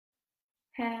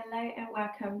Hello and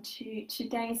welcome to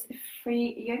today's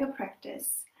free yoga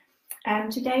practice.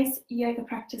 Today's yoga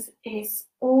practice is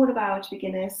all about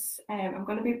beginners. I'm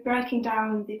going to be breaking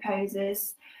down the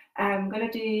poses. I'm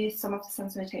going to do some of the sun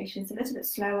salutations a little bit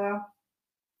slower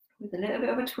with a little bit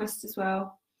of a twist as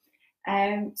well.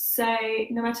 So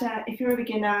no matter if you're a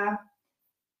beginner,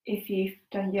 if you've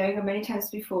done yoga many times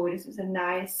before, this is a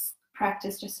nice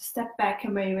practice just to step back a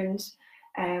moment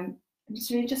and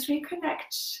just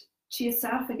reconnect to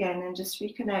yourself again and just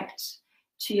reconnect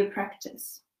to your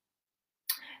practice.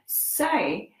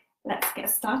 So let's get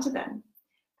started then.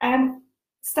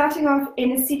 Starting off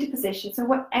in a seated position, so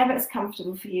whatever is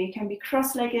comfortable for you. You can be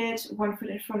cross-legged, one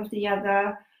foot in front of the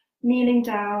other, kneeling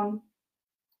down.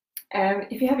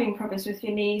 If you're having problems with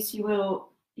your knees, you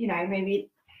will, maybe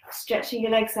stretching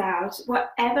your legs out,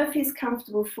 whatever feels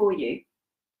comfortable for you.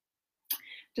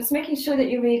 Just making sure that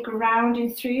you're really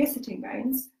grounding through your sitting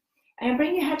bones. And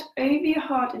bring your head over your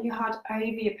heart and your heart over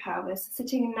your pelvis,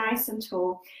 sitting nice and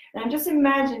tall. And just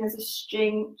imagine there's a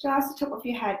string just at the top of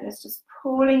your head and it's just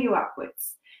pulling you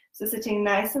upwards. So sitting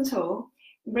nice and tall.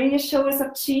 Bring your shoulders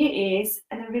up to your ears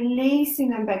and then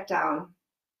releasing them back down.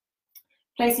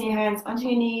 Placing your hands onto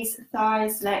your knees,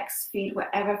 thighs, legs, feet,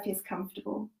 wherever feels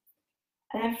comfortable.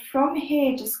 And then from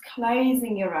here, just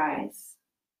closing your eyes.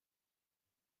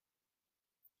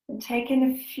 And taking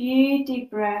a few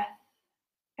deep breaths.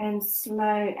 And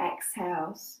slow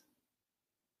exhales.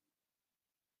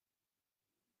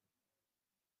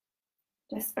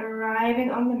 Just arriving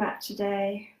on the mat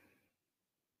today.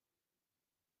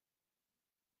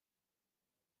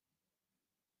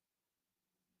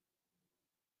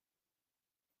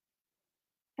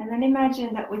 And then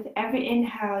imagine that with every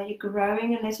inhale, you're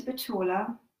growing a little bit taller.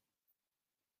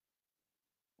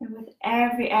 And with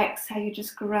every exhale, you're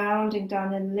just grounding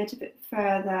down a little bit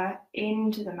further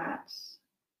into the mat.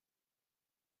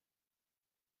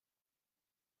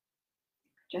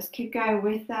 Just keep going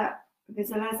with that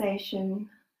visualization,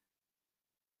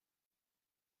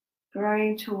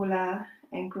 growing taller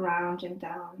and grounding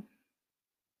down.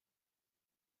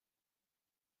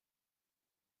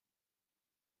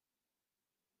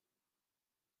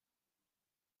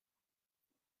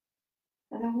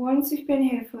 And then once you've been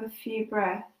here for a few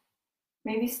breaths,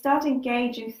 maybe start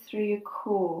engaging through your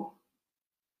core.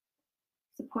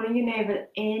 So pulling your navel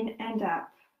in and up.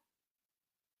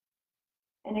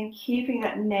 And then keeping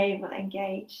that navel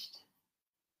engaged.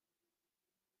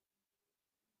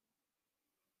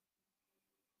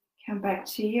 Come back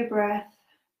to your breath.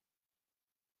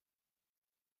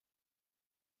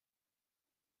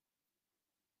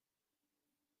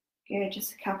 Good,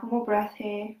 just a couple more breaths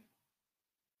here.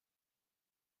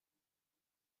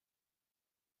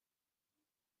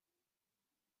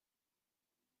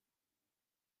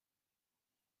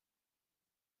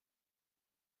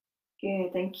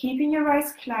 Good, then keeping your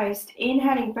eyes closed,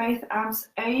 inhaling both arms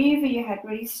over your head,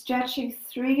 really stretching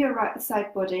through your right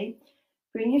side body.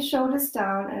 Bring your shoulders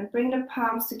down and bring the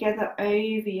palms together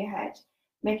over your head.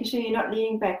 Making sure you're not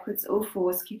leaning backwards or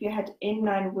forwards. Keep your head in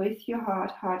line with your heart,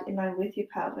 heart in line with your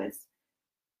pelvis.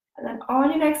 And then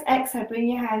on your next exhale, bring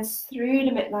your hands through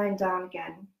the midline down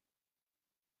again.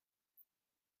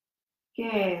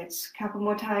 Good, couple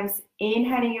more times.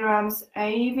 Inhaling your arms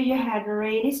over your head,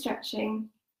 really stretching.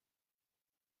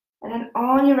 And then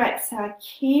on your exhale,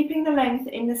 keeping the length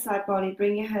in the side body,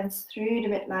 bring your hands through the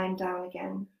midline down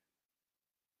again.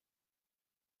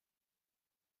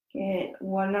 Good,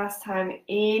 one last time,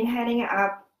 inhaling it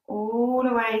up all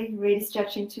the way, really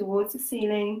stretching towards the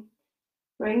ceiling.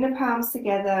 Bring the palms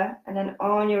together, and then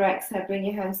on your exhale, bring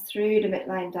your hands through the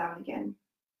midline down again.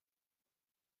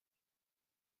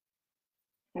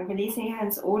 And releasing your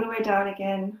hands all the way down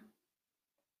again,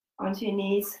 onto your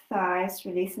knees, thighs,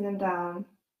 releasing them down.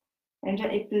 And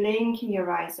gently blinking your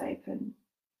eyes open.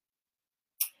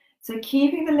 So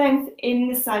keeping the length in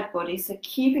the side body, so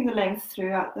keeping the length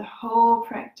throughout the whole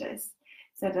practice,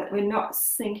 so that we're not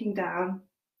sinking down.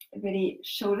 Really,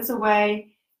 shoulders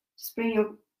away. Just bring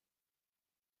your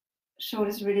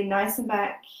shoulders really nice and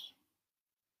back.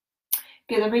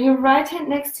 Good, then bring your right hand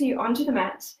next to you onto the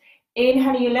mat.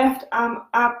 Inhaling your left arm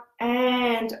up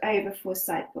and over for a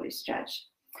side body stretch.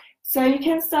 So you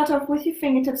can start off with your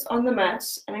fingertips on the mat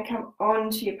and then come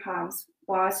onto your palms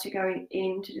whilst you're going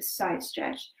into the side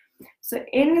stretch. So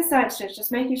in the side stretch,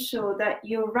 just making sure that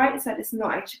your right side is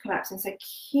not actually collapsing. So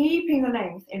keeping the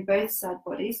length in both side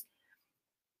bodies.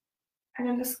 And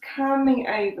then just coming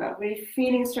over, really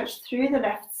feeling a stretch through the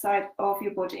left side of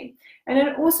your body. And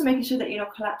then also making sure that you're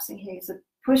not collapsing here. So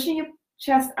pushing your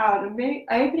chest out and really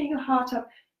opening your heart up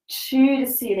to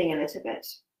the ceiling a little bit.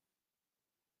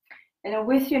 And then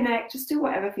with your neck, just do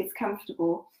whatever feels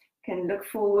comfortable. Can look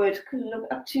forward, can look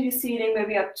up to the ceiling,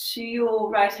 maybe up to your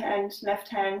right hand, left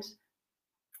hand,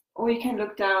 or you can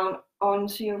look down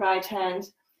onto your right hand.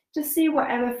 Just see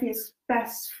whatever feels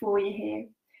best for you here.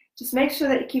 Just make sure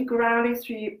that you keep grounding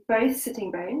through both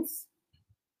sitting bones.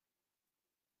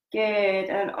 Good,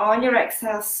 and on your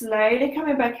exhale, slowly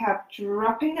coming back up,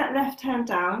 dropping that left hand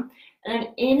down, and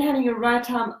then inhaling your right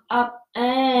arm up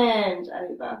and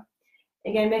over.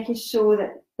 Again, making sure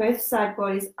that both side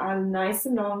bodies are nice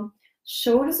and long,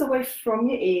 shoulders away from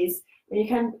your ears, and you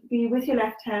can be with your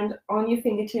left hand on your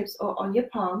fingertips or on your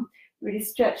palm, really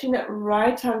stretching that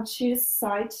right arm to the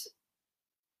side,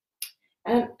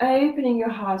 and opening your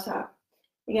heart up.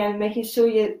 Again, making sure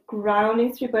you're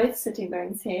grounding through both sitting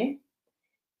bones here.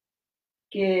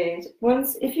 Good.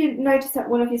 If you notice that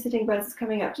one of your sitting bones is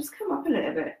coming up, just come up a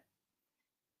little bit.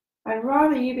 I'd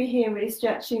rather you be here really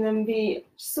stretching than be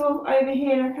sort of over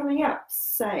here and coming up.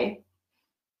 So,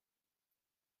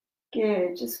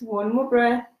 good. Just one more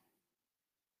breath.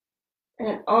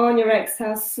 And on your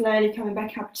exhale, slowly coming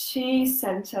back up to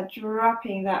center,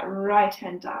 dropping that right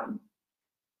hand down.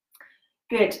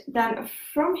 Good. Then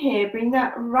from here, bring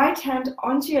that right hand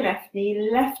onto your left knee,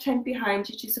 left hand behind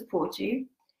you to support you.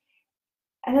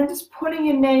 And then just pulling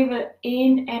your navel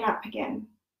in and up again.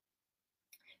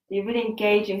 You're really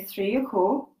engaging through your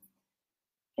core.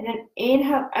 And then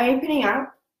inhale, opening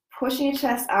up, pushing your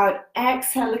chest out.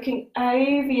 Exhale, looking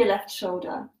over your left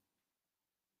shoulder.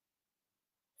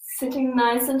 Sitting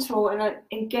nice and tall, and then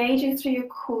engaging through your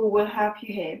core will help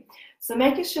you here. So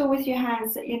making sure with your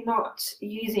hands that you're not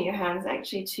using your hands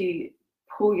actually to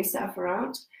pull yourself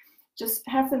around. Just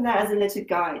have them there as a little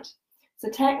guide. So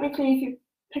technically, if you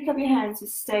pick up your hands, you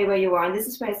stay where you are. And this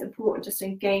is where it's important just to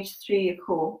engage through your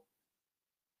core.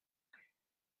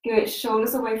 Good,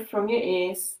 shoulders away from your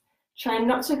ears. Try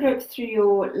not to grip through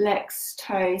your legs,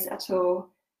 toes at all.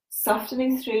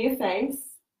 Softening through your face.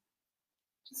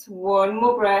 Just one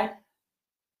more breath.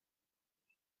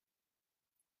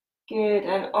 Good,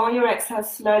 and on your exhale,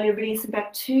 slowly releasing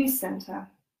back to center.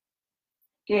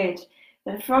 Good.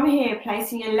 Then from here,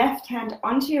 placing your left hand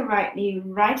onto your right knee,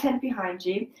 right hand behind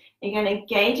you. Again,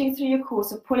 engaging through your core,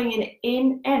 so pulling it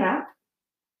in and up.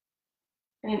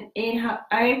 And inhale,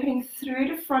 opening through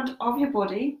the front of your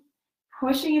body,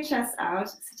 pushing your chest out,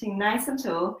 sitting nice and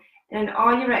tall. And then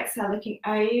on your exhale, looking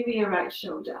over your right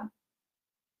shoulder.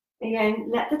 Again,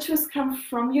 let the twist come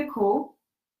from your core,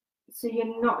 so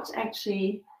you're not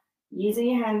actually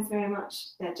using your hands very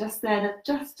much. They're just there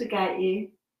just to guide you.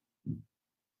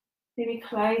 Maybe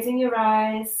closing your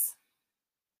eyes.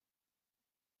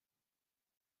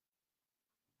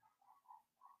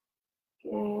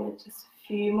 Good, just a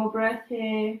few more breaths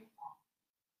here.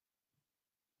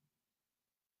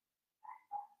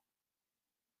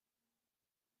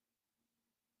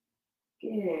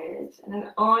 Good, and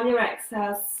then on your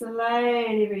exhale,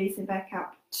 slowly releasing back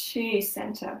up to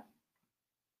center.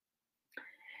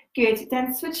 Good,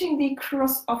 then switching the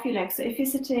cross off your legs. So if you're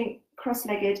sitting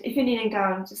cross-legged, if you're kneeling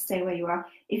down, just stay where you are.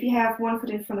 If you have one foot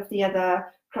in front of the other,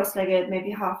 cross-legged, maybe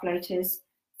half lotus,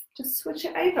 just switch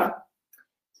it over.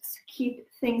 Just keep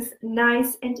things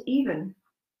nice and even.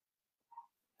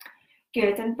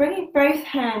 Good, then bringing both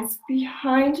hands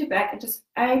behind your back and just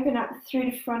open up through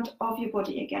the front of your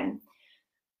body again.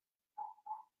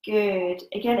 Good,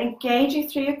 again, engaging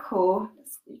through your core.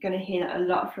 You're going to hear that a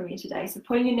lot from me today. So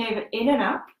pulling your navel in and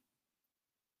up.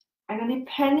 And then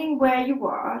depending where you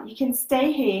are, you can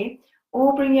stay here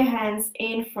or bring your hands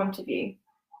in front of you.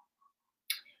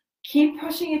 Keep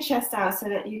pushing your chest out so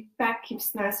that your back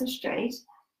keeps nice and straight.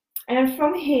 And then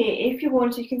from here, if you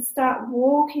want, you can start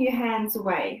walking your hands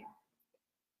away.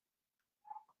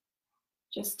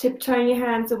 Just tiptoeing your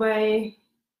hands away,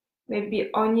 maybe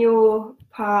on your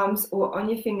palms or on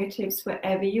your fingertips,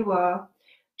 wherever you are.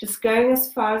 Just going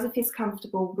as far as it feels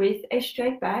comfortable with a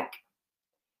straight back.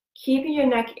 Keeping your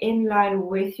neck in line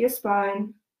with your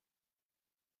spine.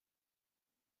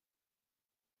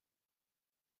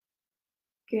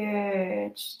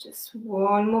 Good. Just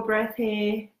one more breath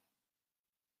here.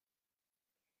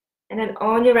 And then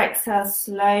on your exhale,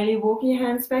 slowly walk your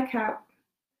hands back up.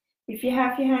 If you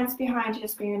have your hands behind you,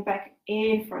 just bring them back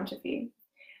in front of you.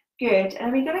 Good.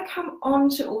 And we're going to come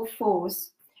onto all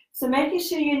fours. So making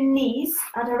sure your knees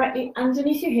are directly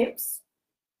underneath your hips.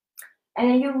 And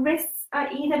then your wrists are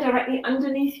either directly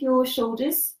underneath your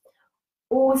shoulders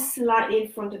or slightly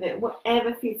in front of it,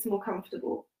 whatever feels more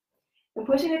comfortable. And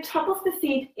putting the top of the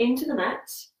feet into the mat,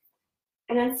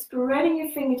 and then spreading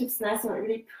your fingertips nice and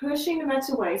really pushing the mat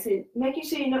away. So making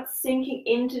sure you're not sinking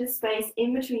into the space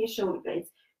in between your shoulder blades,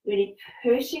 really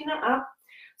pushing that up.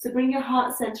 So bring your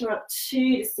heart center up to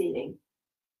the ceiling.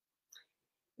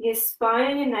 Your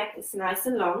spine and your neck is nice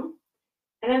and long.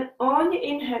 And then on your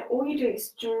inhale, all you're doing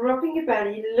is dropping your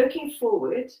belly, looking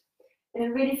forward, and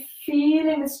then really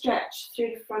feeling the stretch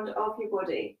through the front of your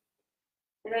body.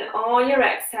 And then on your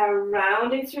exhale,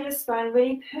 rounding through the spine,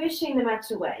 really pushing the mat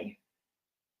away.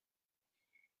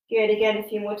 Good, again, a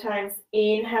few more times.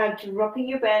 Inhale, dropping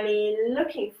your belly,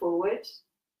 looking forward.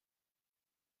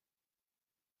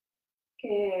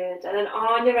 Good, and then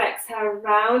on your exhale,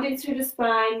 rounding through the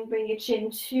spine, bring your chin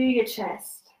to your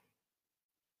chest.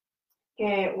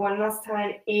 Good, one last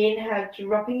time. Inhale,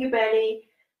 dropping your belly,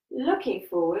 looking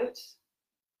forward.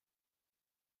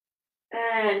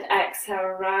 And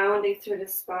exhale, rounding through the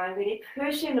spine, really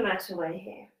pushing the mat away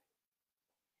here.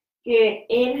 Good,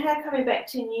 inhale, coming back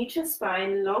to neutral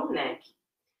spine, long neck.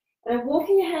 And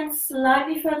walking your hands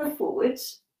slightly further forward.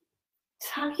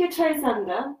 Tuck your toes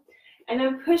under. And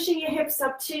then pushing your hips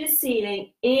up to the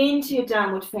ceiling into your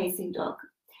downward facing dog.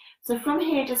 So from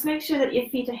here, just make sure that your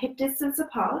feet are hip distance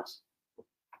apart.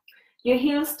 Your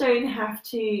heels don't have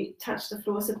to touch the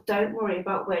floor, so don't worry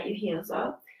about where your heels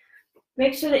are.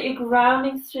 Make sure that you're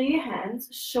grounding through your hands,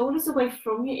 shoulders away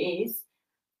from your ears,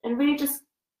 and really just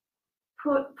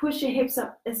push your hips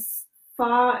up as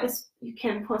far as you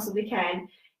possibly can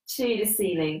to the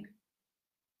ceiling.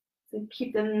 So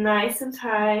keep them nice and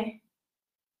high.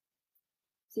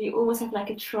 So you almost have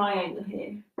like a triangle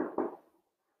here.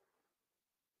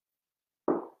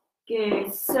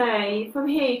 Good, so from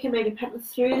here you can maybe pedal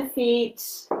through the feet,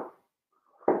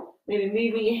 maybe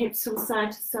moving your hips from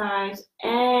side to side,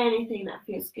 anything that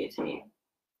feels good here.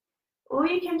 Or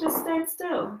you can just stand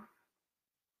still,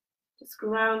 just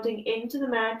grounding into the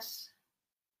mat.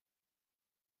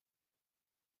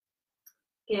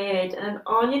 Good, and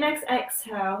on your next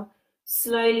exhale,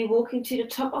 slowly walking to the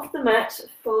top of the mat,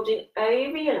 folding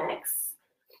over your legs.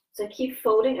 So keep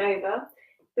folding over.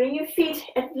 Bring your feet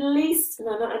bring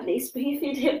your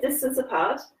feet hip distance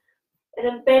apart. And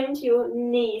then bend your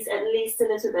knees at least a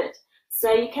little bit.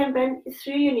 So you can bend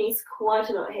through your knees quite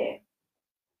a lot here.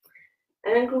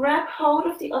 And then grab hold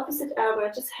of the opposite elbow,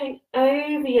 just hang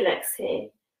over your legs here.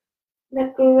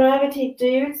 Let gravity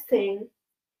do its thing.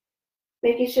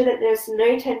 Making sure that there's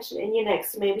no tension in your neck,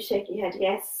 so maybe shaking your head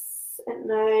yes and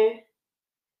no.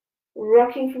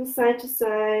 Rocking from side to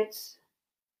side.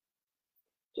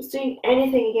 Just doing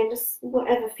anything again, just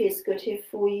whatever feels good here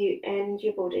for you and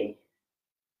your body.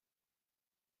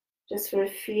 Just for a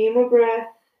few more breaths.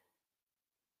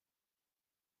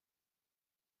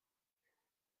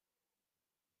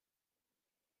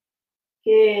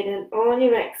 Good, and on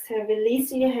your exhale,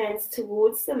 releasing your hands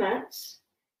towards the mat.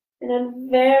 And then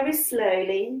very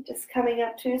slowly, just coming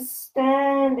up to a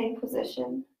standing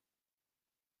position.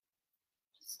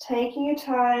 Just taking your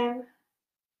time.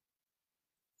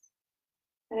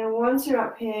 And then once you're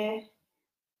up here,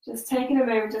 just taking a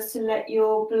moment just to let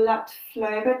your blood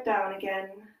flow back down again.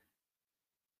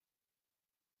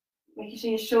 Making sure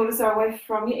your shoulders are away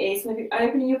from your ears. Maybe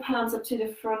opening your palms up to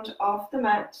the front of the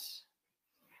mat.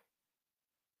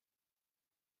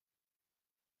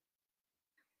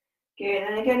 Good,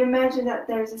 and again, imagine that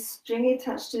there is a stringy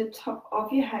touch to the top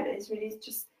of your head. It's really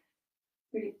just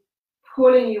really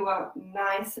pulling you up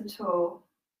nice and tall.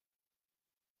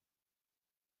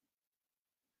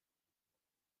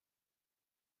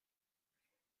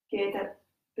 Good, then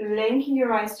blinking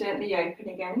your eyes gently open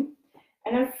again.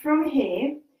 And then from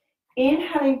here,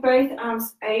 inhaling both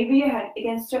arms over your head,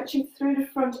 again stretching through the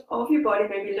front of your body,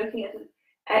 maybe looking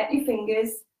at your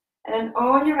fingers. And then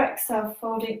on your exhale,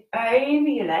 folding over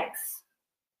your legs.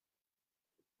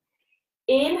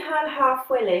 Inhale,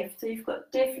 halfway lift. So you've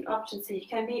got different options here. You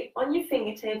can be on your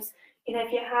fingertips. You can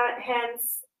have your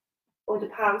hands or the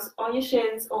palms on your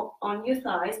shins or on your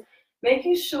thighs,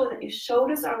 making sure that your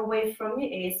shoulders are away from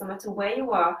your ears no matter where you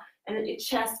are, and that your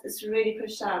chest is really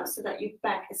pushed out so that your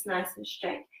back is nice and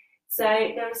straight. So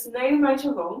there is no right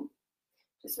or wrong.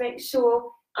 Just make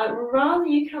sure rather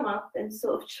you come up than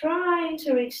sort of trying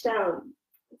to reach down.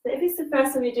 So if it's the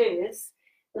first time you're doing this,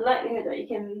 the likelihood that you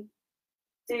can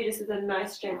do this with a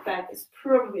nice straight back is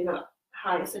probably not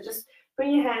high. So just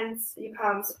bring your hands, your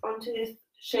palms onto the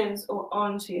shins or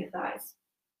onto your thighs.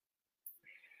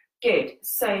 Good.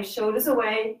 So shoulders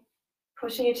away,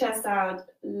 pushing your chest out,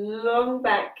 long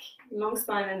back, long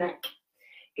spine and neck.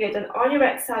 Good. And on your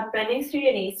exhale, bending through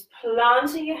your knees,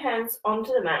 planting your hands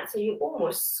onto the mat. So you're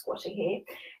almost squatting here.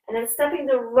 And then stepping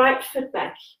the right foot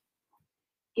back.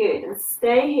 Good. And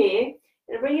stay here.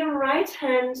 And bring your right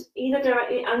hand either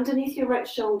directly underneath your right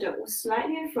shoulder or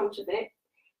slightly in front of it.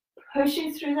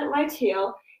 Pushing through that right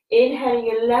heel. Inhaling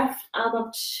your left arm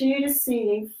up to the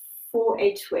ceiling for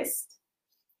a twist.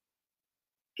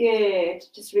 Good.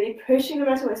 Just really pushing the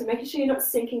mat away, so making sure you're not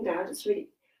sinking down, just really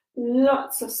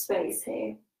lots of space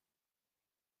here.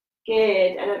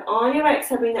 Good. And then on your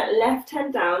exhale, bring that left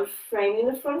hand down, framing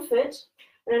the front foot,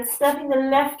 and then stepping the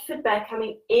left foot back,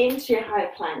 coming into your high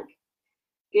plank.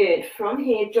 Good. From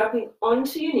here, dropping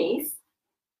onto your knees,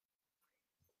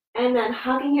 and then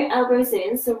hugging your elbows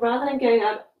in. So rather than going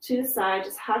up to the side,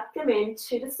 just hug them in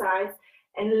to the sides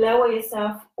and lower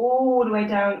yourself all the way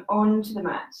down onto the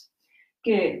mat.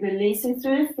 Good. Releasing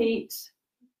through the feet.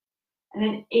 And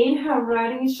then inhale,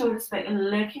 rolling your shoulders back and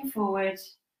looking forward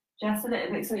just a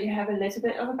little bit so you have a little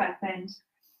bit of a back bend.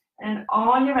 And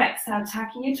on your exhale,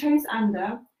 tucking your toes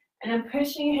under and then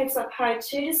pushing your hips up high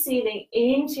to the ceiling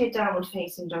into your downward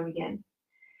facing dog again.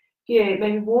 Good.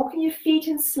 Maybe walking your feet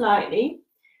in slightly.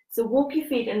 So walk your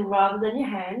feet in rather than your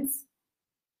hands.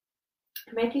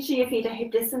 Making sure your feet are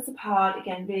hip distance apart.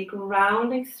 Again, really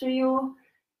grounding through your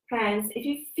hands. If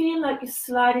you feel like you're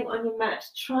sliding on your mat,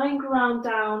 try and ground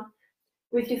down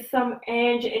with your thumb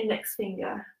and your index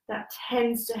finger. That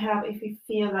tends to help if you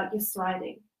feel like you're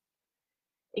sliding.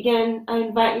 Again, I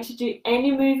invite you to do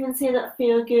any movements here that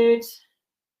feel good.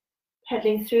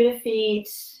 Pedaling through the feet,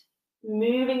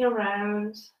 moving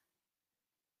around,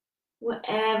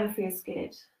 whatever feels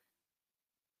good.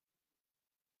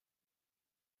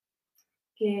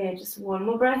 Good, just one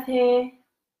more breath here.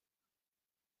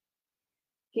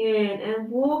 Good, and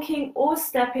walking or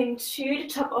stepping to the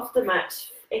top of the mat.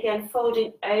 Again,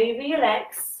 folding over your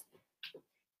legs.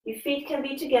 Your feet can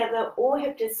be together or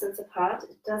hip distance apart,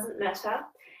 it doesn't matter.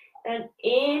 And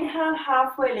inhale,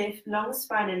 halfway lift, long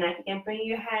spine and neck. Again, bring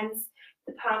your hands,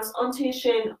 the palms onto your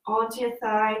shin, onto your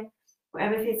thigh,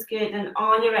 wherever feels good. And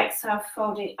on your exhale,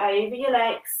 folding over your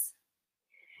legs.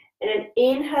 And then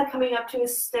inhale, coming up to a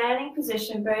standing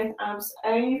position, both arms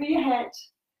over your head.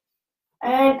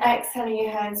 And exhaling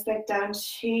your hands back down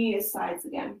to your sides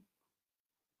again.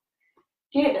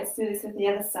 Good, let's do this with the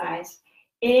other side.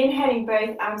 Inhaling,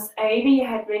 both arms over your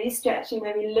head, really stretching,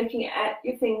 maybe looking at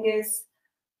your fingers.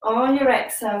 On your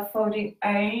exhale, folding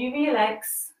over your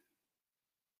legs.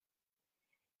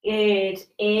 Good.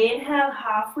 Inhale,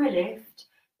 halfway lift,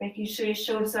 making sure your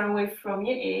shoulders are away from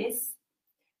your ears.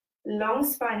 Long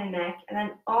spine and neck. And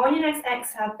then on your next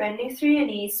exhale, bending through your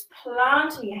knees,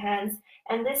 planting your hands,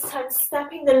 and this time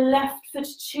stepping the left foot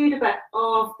to the back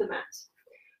of the mat.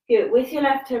 Good. With your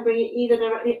left hand, bring it either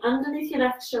directly underneath your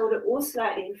left shoulder or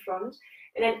slightly in front.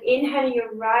 And then inhaling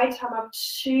your right arm up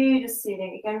to the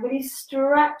ceiling. Again, really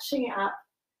stretching it up.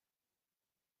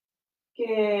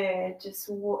 Good. Just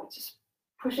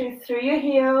pushing through your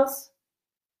heels.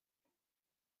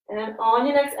 And then on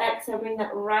your next exhale, bring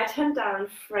that right hand down,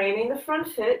 framing the front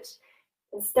foot.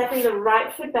 And stepping the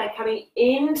right foot back, coming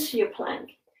into your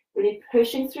plank. Really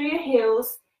pushing through your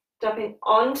heels, dropping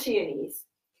onto your knees.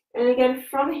 And again,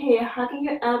 from here, hugging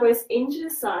your elbows into the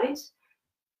side.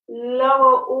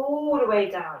 Lower all the way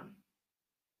down.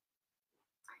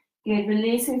 Good,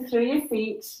 releasing through your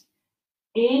feet.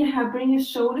 Inhale, bring your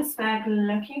shoulders back,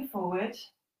 looking forward.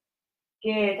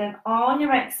 Good, and on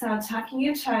your exhale, tucking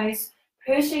your toes,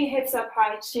 pushing your hips up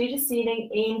high to the ceiling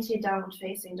into downward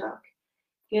facing dog.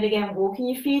 Good, again, walking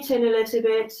your feet in a little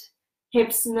bit.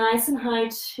 Hips nice and high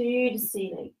to the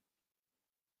ceiling.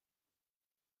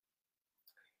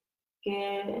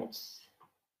 Good.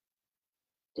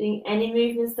 Doing any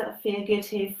movements that feel good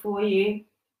here for you.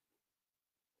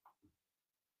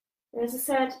 As I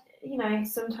said, you know,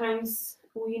 sometimes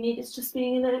all you need is just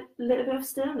being in a little bit of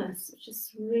stillness, which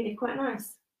is really quite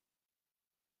nice.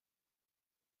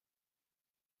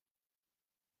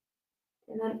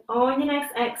 And then on your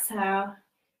next exhale,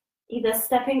 either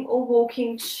stepping or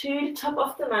walking to the top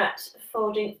of the mat,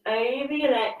 folding over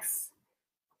your legs.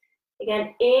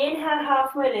 Again, inhale,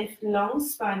 halfway lift, long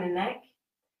spine and neck.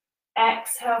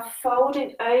 Exhale,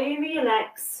 folding over your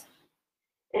legs.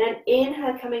 And then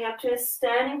inhale, coming up to a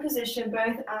standing position,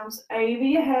 both arms over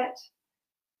your head.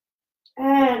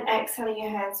 And exhaling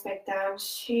your hands back down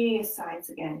to your sides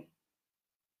again.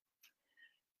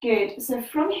 Good. So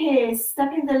from here,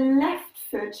 stepping the left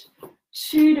foot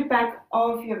to the back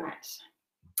of your mat.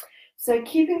 So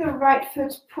keeping the right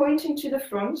foot pointing to the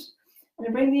front.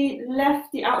 And bring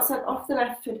the outside of the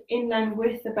left foot in line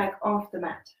with the back of the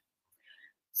mat.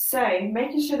 So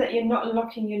making sure that you're not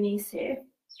locking your knees here.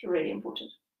 It's really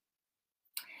important.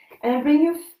 And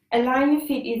then align your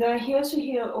feet either heel to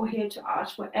heel or heel to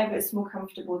arch, whatever is more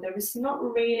comfortable. There is not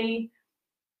really,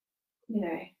 you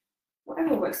know,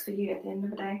 whatever works for you at the end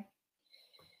of the day.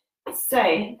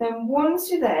 So then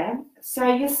once you're there,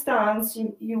 so your stance,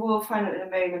 you will find out in a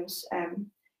moment,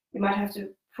 you might have to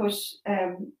push,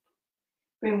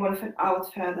 bring one foot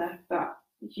out further, but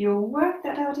You'll work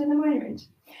that out in a moment.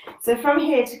 So from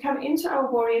here, to come into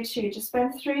our warrior two, just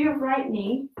bend through your right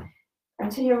knee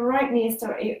until your right knee is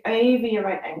directly over your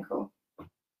right ankle.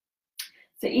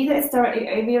 So either it's directly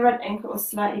over your right ankle or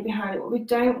slightly behind it. What we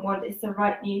don't want is the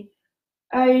right knee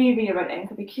over your right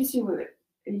ankle, because you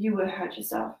will hurt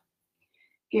yourself.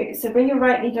 Good. So bring your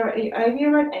right knee directly over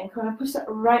your right ankle and push that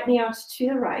right knee out to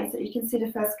the right so you can see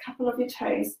the first couple of your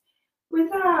toes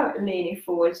without leaning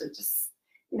forward. So just,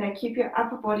 keep your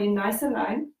upper body nice and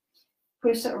aligned.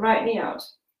 Push that right knee out.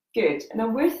 Good. And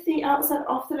then with the outside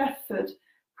of the left foot,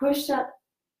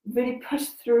 really push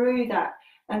through that.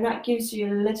 And that gives you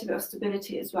a little bit of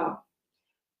stability as well.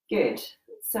 Good.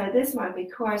 So this might be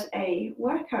quite a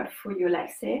workout for your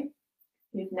legs here.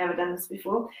 You've never done this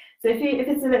before. So if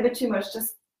it's a little bit too much,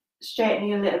 just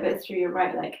straightening a little bit through your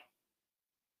right leg.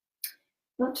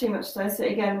 Not too much though. So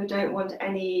again, we don't want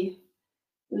any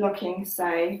locking,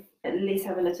 so at least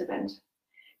have a little bend.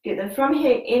 Good. Then from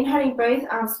here, inhaling both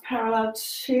arms parallel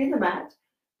to the mat,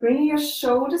 bringing your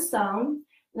shoulders down,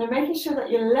 and then making sure that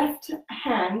your left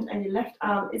hand and your left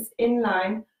arm is in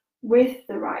line with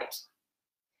the right.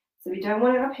 So we don't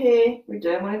want it up here, we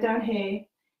don't want it down here,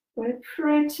 we want it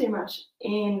pretty much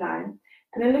in line.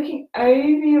 And then looking over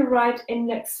your right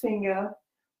index finger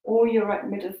or your right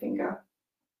middle finger.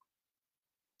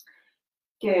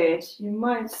 Good. You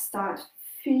might start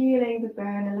feeling the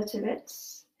burn a little bit.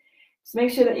 Just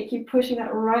make sure that you keep pushing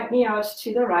that right knee out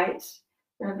to the right.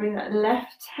 And bring that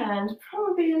left hand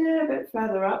probably a little bit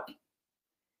further up.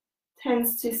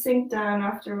 Tends to sink down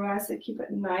after a while, so keep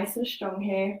it nice and strong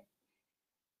here.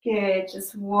 Good,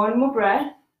 just one more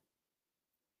breath.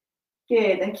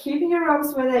 Good, then keeping your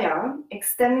arms where they are,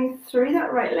 extending through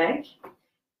that right leg.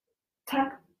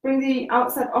 Bring the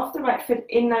outside of the right foot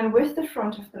in line with the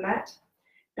front of the mat.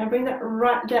 And bring that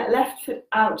left foot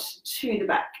out to the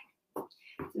back.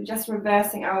 So just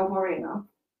reversing our warrior now.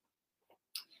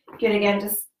 Good, again,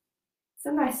 just it's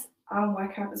a nice arm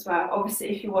workout as well. Obviously,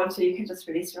 if you want to, you can just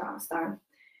release your arms down.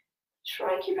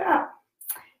 Try and keep it up.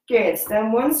 Good.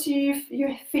 Then once your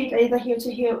feet are either heel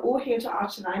to heel or heel to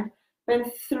arch line,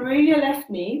 bend through your left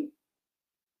knee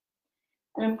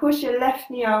and then push your left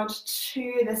knee out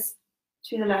to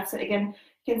the left. So again,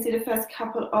 you can see the first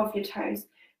couple of your toes.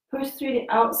 Push through the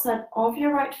outside of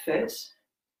your right foot,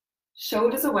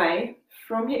 shoulders away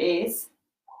from your ears.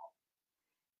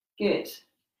 Good.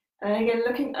 And again,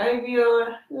 looking over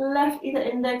your left, either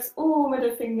index or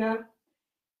middle finger,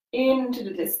 into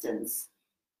the distance.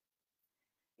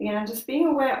 Again, just being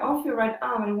aware of your right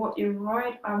arm and what your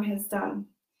right arm has done.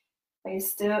 Are you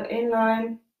still in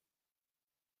line?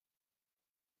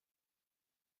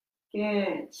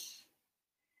 Good.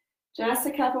 Just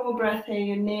a couple more breaths here,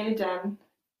 you're nearly done.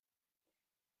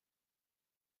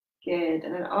 Good,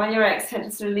 and then on your exhale,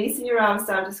 just releasing your arms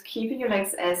down, just keeping your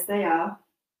legs as they are.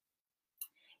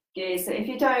 Good, so if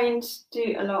you don't do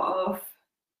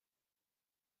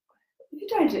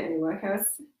any workouts,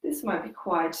 this might be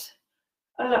quite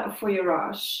a lot for your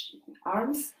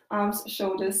arms,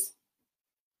 shoulders.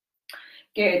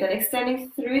 Good, then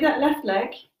extending through that left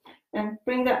leg and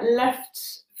bring that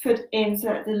left foot in so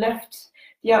that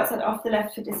the outside of the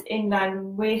left foot is in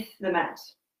line with the mat.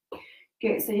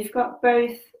 Good, so you've got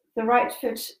both the right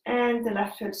foot and the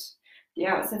left foot, the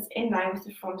outside's in line with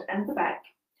the front and the back.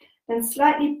 Then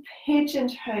slightly pigeon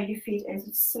toe your feet in,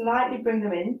 so slightly bring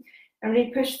them in and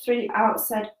really push through the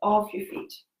outside of your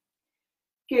feet.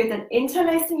 Good, then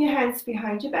interlacing your hands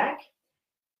behind your back.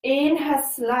 Inhale,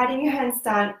 sliding your hands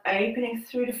down, opening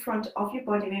through the front of your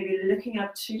body, maybe looking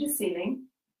up to the ceiling.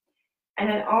 And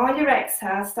then on your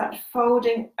exhale, start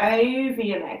folding over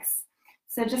your legs.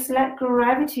 So just let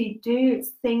gravity do its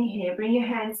thing here. Bring your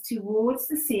hands towards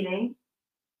the ceiling.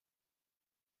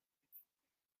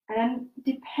 And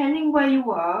depending where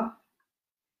you are,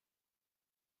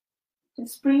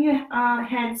 just bring your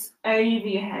hands over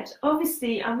your head.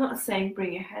 Obviously, I'm not saying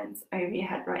bring your hands over your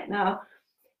head right now,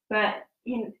 but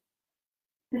the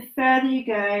further you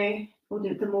go, or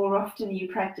the more often you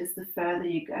practice, the further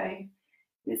you go.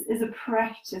 This is a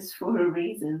practice for a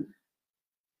reason.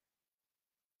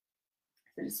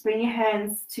 So just bring your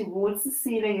hands towards the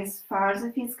ceiling as far as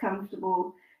it feels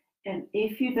comfortable. And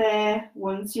if you're there,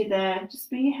 once you're there, just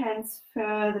bring your hands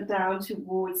further down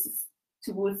towards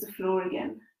the floor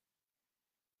again.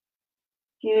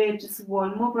 Good, just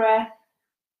one more breath.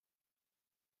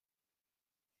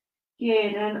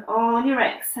 Good, and on your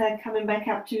exhale, coming back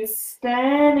up to a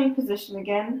standing position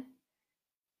again.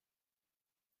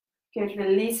 Good,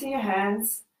 releasing your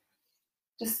hands.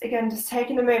 Just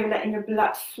taking a moment, letting your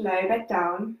blood flow back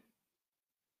down.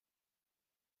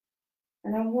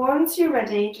 And then once you're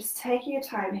ready, just taking your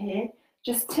time here,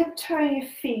 Just tiptoe your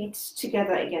feet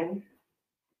together again.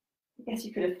 I guess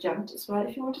you could have jumped as well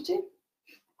if you wanted to.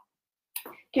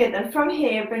 Good, and from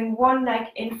here, bring one leg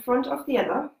in front of the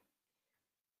other.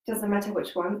 Doesn't matter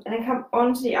which one. And then come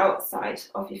onto the outside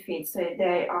of your feet so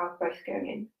they are both going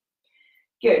in.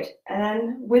 Good, and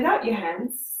then without your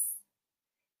hands,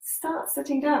 start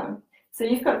sitting down. So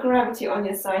you've got gravity on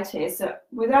your side here. So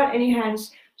without any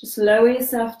hands, just lower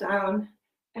yourself down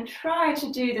and try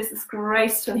to do this as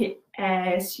gracefully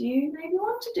as you maybe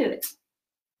want to do it.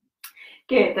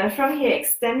 Good, then from here,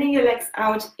 extending your legs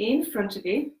out in front of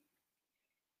you.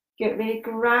 Good, really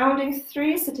grounding through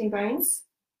your sitting bones.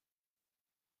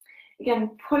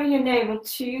 Again, pulling your navel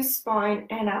to your spine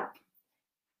and up.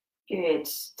 Good,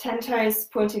 10 toes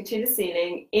pointing to the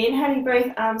ceiling. Inhaling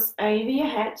both arms over your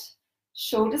head,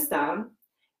 shoulders down.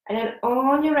 And then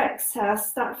on your exhale,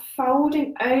 start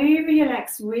folding over your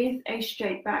legs with a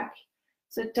straight back.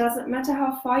 So it doesn't matter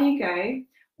how far you go.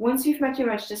 Once you've met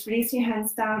your edge, just release your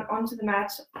hands down onto the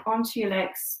mat, onto your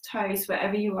legs, toes,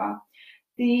 wherever you are.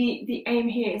 The aim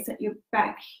here is that your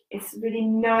back is really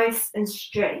nice and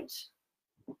straight.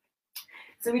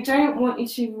 So we don't want you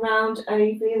to round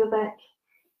over the back.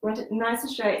 We want it nice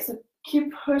and straight. So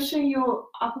keep pushing your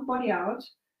upper body out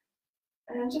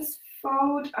and then just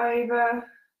fold over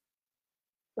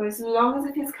for as long as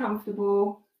it feels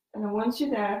comfortable. And then once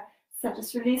you're there, start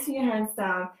just releasing your hands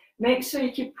down. Make sure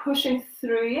you keep pushing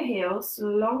through your heels,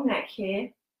 long neck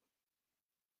here.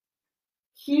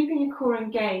 Keeping your core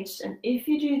engaged. And if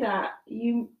you do that,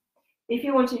 if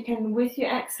you want to, you can, with your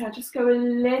exhale, just go a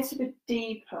little bit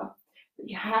deeper. But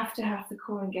you have to have the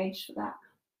core engaged for that.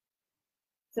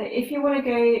 So if you want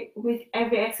to go with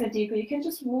every exhale deeper, you can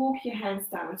just walk your hands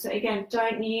down. So again,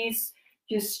 don't use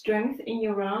your strength in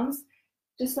your arms.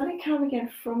 Just let it come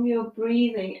again from your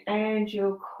breathing and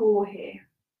your core here.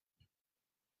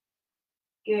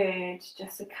 Good,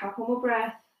 just a couple more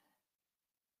breaths.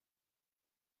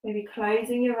 Maybe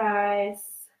closing your eyes.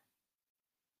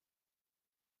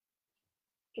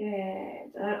 Good,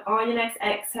 and on your next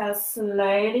exhale,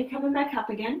 slowly coming back up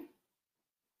again.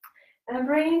 And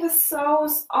bringing the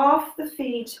soles of the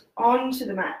feet onto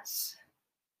the mat.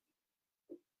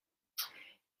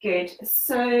 Good,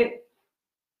 so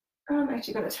I'm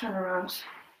actually going to turn around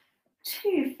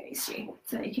to face you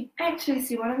so you can actually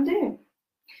see what I'm doing.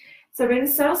 So bring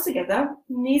the soles together,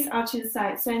 knees out to the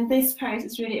side. So in this pose,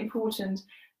 it's really important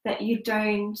that you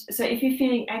don't, so if you're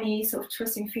feeling any sort of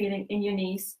twisting feeling in your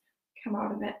knees, come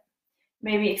out of it.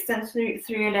 Maybe extend through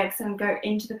your legs and go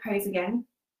into the pose again.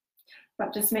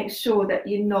 But just make sure that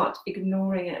you're not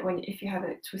ignoring it if you have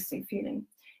a twisting feeling.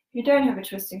 If you don't have a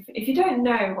twisting, if you don't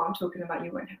know what I'm talking about,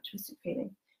 you won't have a twisting feeling.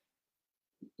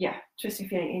 Yeah, twisting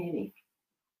feeling in your knee.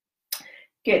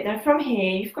 Good, then from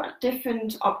here, you've got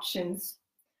different options.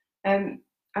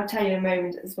 I'll tell you in a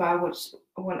moment as well which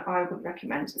one I would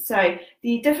recommend. So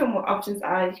the different options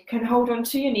are you can hold on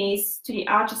to your knees, to the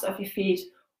arches of your feet,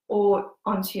 or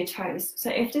onto your toes. So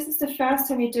if this is the first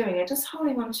time you're doing it, just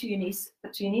holding on to your knees,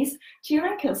 to your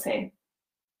ankles here.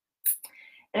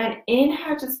 And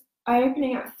inhale, just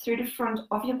opening up through the front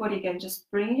of your body again, just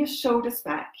bring your shoulders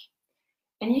back.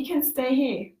 And you can stay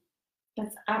here.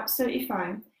 That's absolutely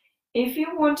fine. If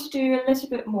you want to do a little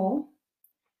bit more,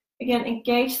 again,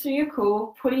 engage through your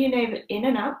core, pulling your navel in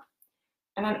and up.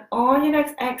 And then on your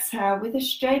next exhale, with a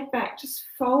straight back, just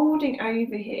folding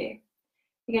over here.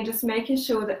 Again, just making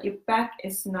sure that your back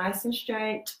is nice and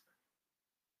straight.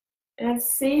 And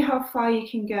see how far you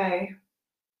can go.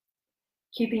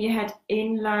 Keeping your head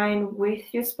in line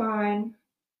with your spine.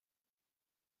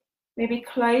 Maybe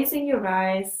closing your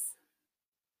eyes.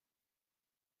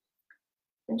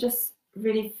 And just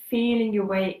really feeling your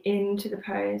way into the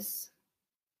pose.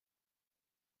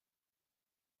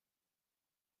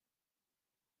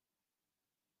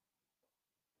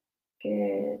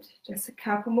 Good, just a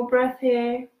couple more breaths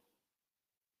here.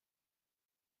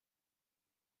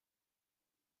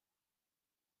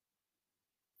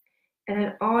 And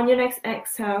then on your next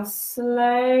exhale,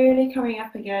 slowly coming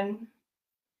up again.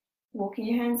 Walking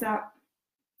your hands up.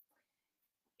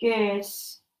 Good.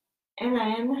 And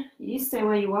then you stay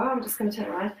where you are. I'm just going to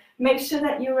turn around. Make sure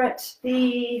that you're at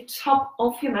the top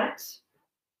of your mat.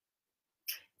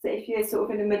 So if you're sort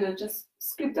of in the middle, just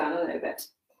scoop down a little bit.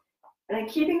 And then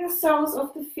keeping the soles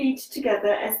of the feet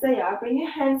together as they are, bring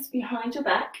your hands behind your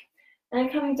back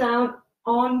and coming down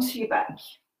onto your back.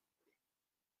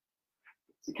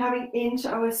 So coming into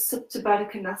our Supta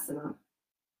Baddha Konasana.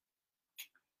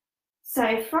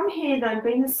 So from here then,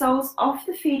 bring the soles of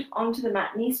the feet onto the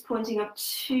mat, knees pointing up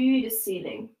to the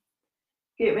ceiling.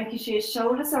 Good, making sure your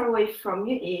shoulders are away from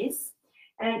your ears.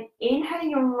 And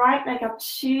inhaling your right leg up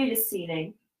to the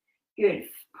ceiling. Good.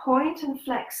 Point and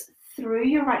flex through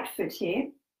your right foot here.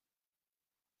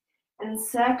 And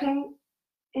circling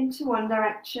into one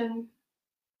direction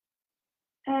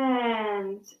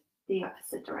and the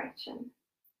opposite direction.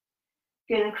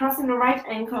 Good, and crossing the right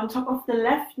ankle on top of the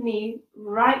left knee,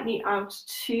 right knee out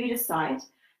to the side,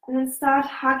 and then start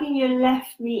hugging your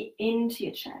left knee into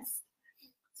your chest.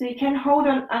 So you can hold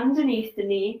on underneath the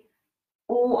knee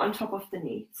or on top of the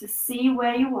knee. So see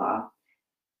where you are.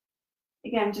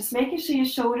 Again, just making sure your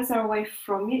shoulders are away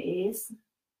from your ears.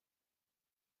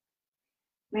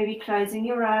 Maybe closing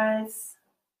your eyes.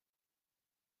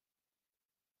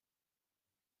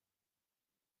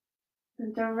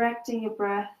 And directing your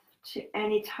breath to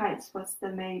any tight spots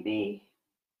there may be.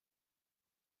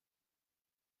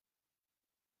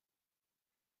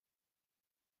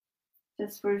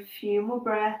 Just for a few more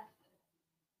breaths.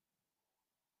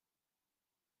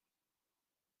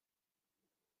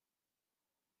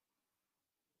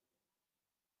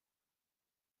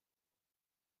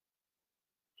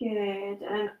 Good,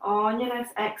 and on your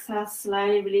next exhale,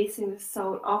 slowly releasing the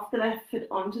sole of the left foot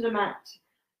onto the mat.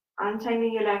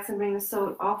 Untangling your legs and bring the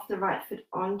sole of the right foot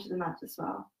onto the mat as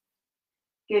well.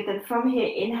 Good, then from here,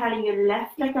 inhaling your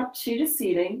left leg up to the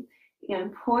ceiling.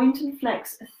 Again, point and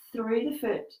flex through the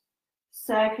foot,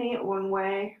 circling it one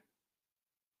way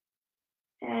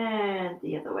and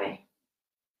the other way.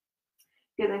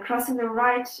 Good, then crossing the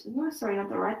left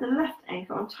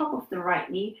ankle on top of the right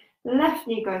knee. The left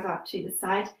knee goes out to the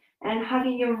side and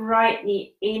hugging your right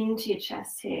knee into your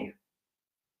chest here.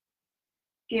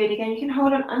 Good, again, you can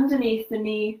hold on underneath the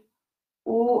knee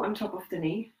or on top of the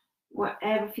knee,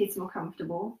 whatever feels more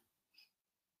comfortable.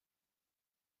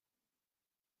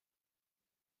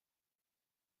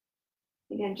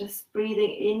 Again, just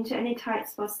breathing into any tight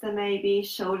spots there may be,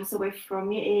 shoulders away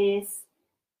from your ears.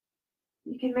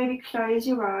 You can maybe close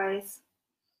your eyes.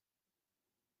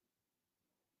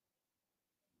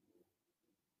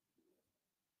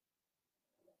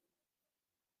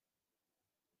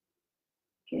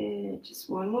 Good, just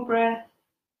one more breath.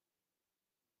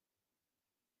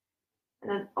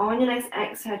 And then on your next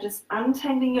exhale, just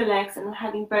untangling your legs and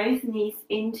hugging both knees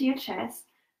into your chest.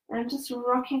 And just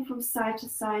rocking from side to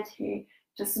side here,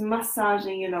 just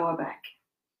massaging your lower back.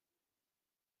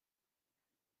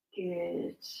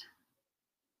 Good.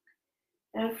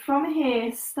 And from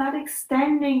here, start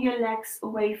extending your legs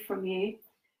away from you.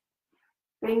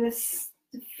 Bring the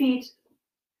feet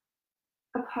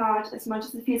apart as much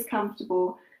as it feels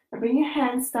comfortable. And bring your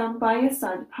hands down by your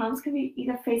side. The palms can be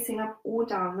either facing up or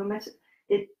down, no matter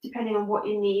depending on what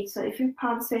you need. So if your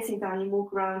palms facing down, you're more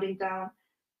grounding down.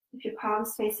 If your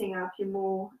palms facing up, you're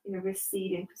more in a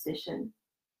receding position.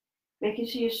 Making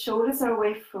sure your shoulders are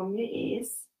away from your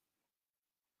ears.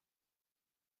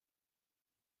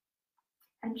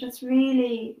 And just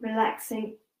really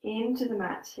relaxing into the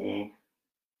mat here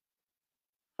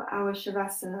for our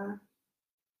Shavasana.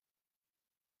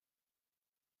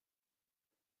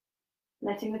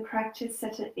 Letting the practice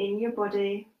settle in your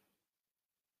body.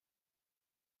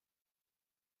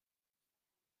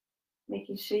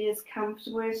 Making sure you're as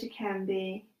comfortable as you can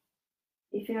be.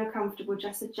 If you're not comfortable,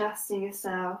 just adjusting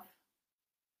yourself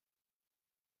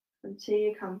until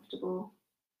you're comfortable.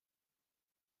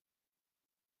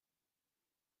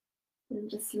 And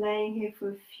just laying here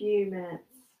for a few minutes.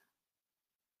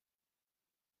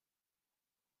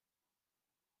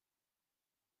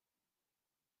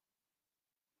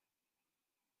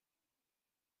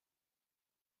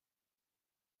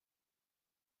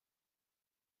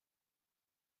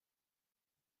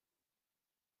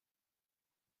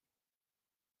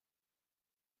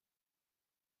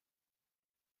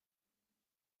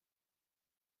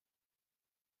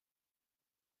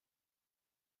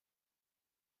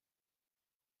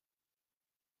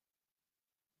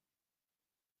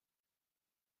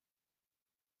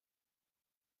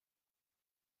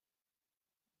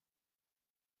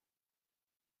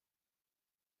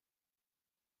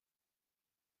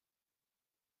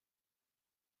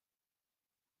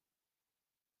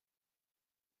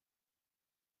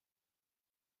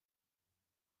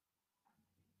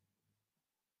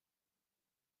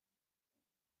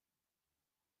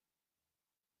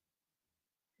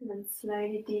 And then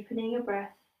slowly deepening your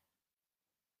breath.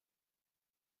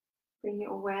 Bring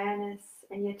your awareness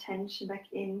and your attention back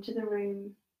into the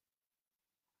room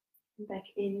and back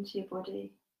into your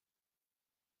body.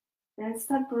 Then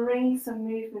start bringing some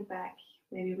movement back,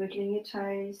 maybe wiggling your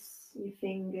toes, your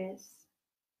fingers,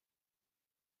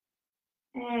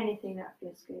 anything that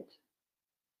feels good.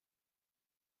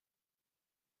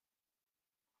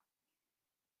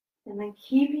 And then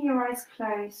keeping your eyes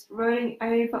closed, rolling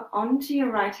over onto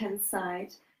your right hand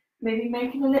side, Maybe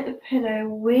making a little pillow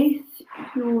with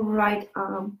your right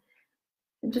arm.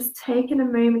 And just taking a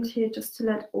moment here just to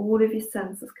let all of your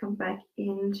senses come back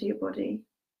into your body.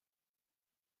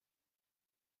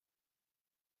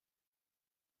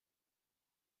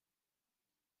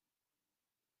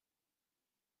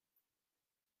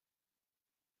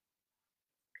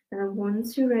 And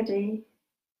once you're ready,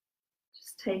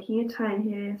 just taking your time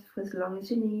here for as long as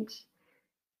you need,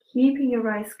 keeping your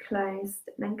eyes closed,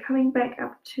 and then coming back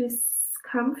up to a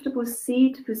comfortable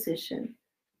seat position.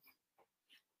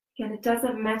 Again, it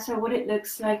doesn't matter what it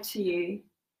looks like to you.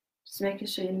 Just making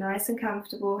sure you're nice and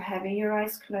comfortable, having your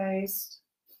eyes closed.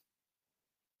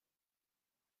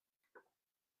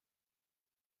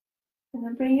 And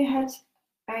then bring your head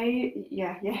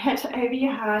over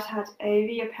your heart, head over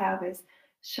your pelvis.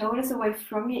 Shoulders away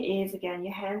from your ears again.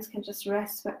 Your hands can just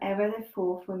rest wherever they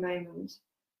fall for a moment.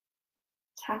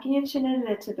 Tucking your chin in a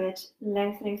little bit,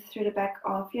 lengthening through the back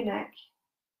of your neck.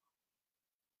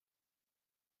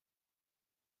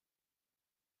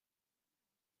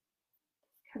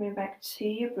 Coming back to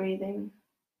your breathing.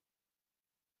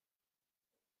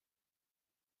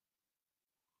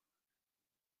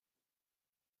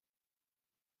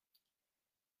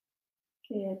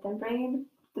 Good. Then bringing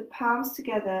the palms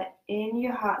together in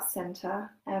your heart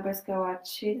center. Elbows go out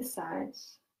to the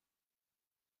sides.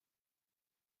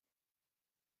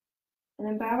 And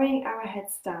then bowing our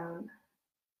heads down.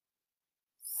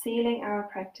 Sealing our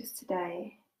practice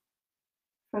today.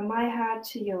 From my heart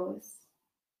to yours.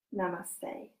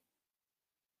 Namaste.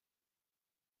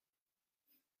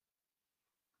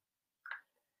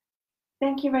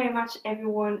 Thank you very much,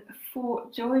 everyone, for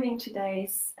joining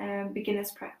today's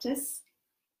beginner's practice.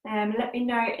 Let me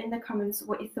know in the comments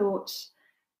what you thought.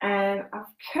 I've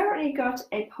currently got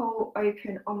a poll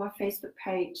open on my Facebook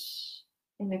page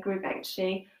in the group,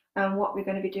 actually, on what we're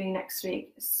going to be doing next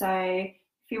week. So if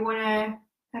you want to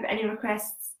have any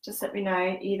requests, just let me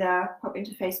know. Either pop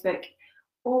into Facebook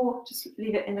or just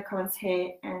leave it in the comments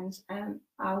here, and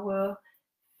I will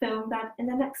film that in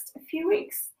the next few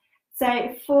weeks.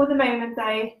 So for the moment,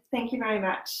 though, thank you very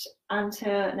much.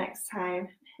 Until next time,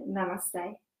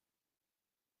 namaste.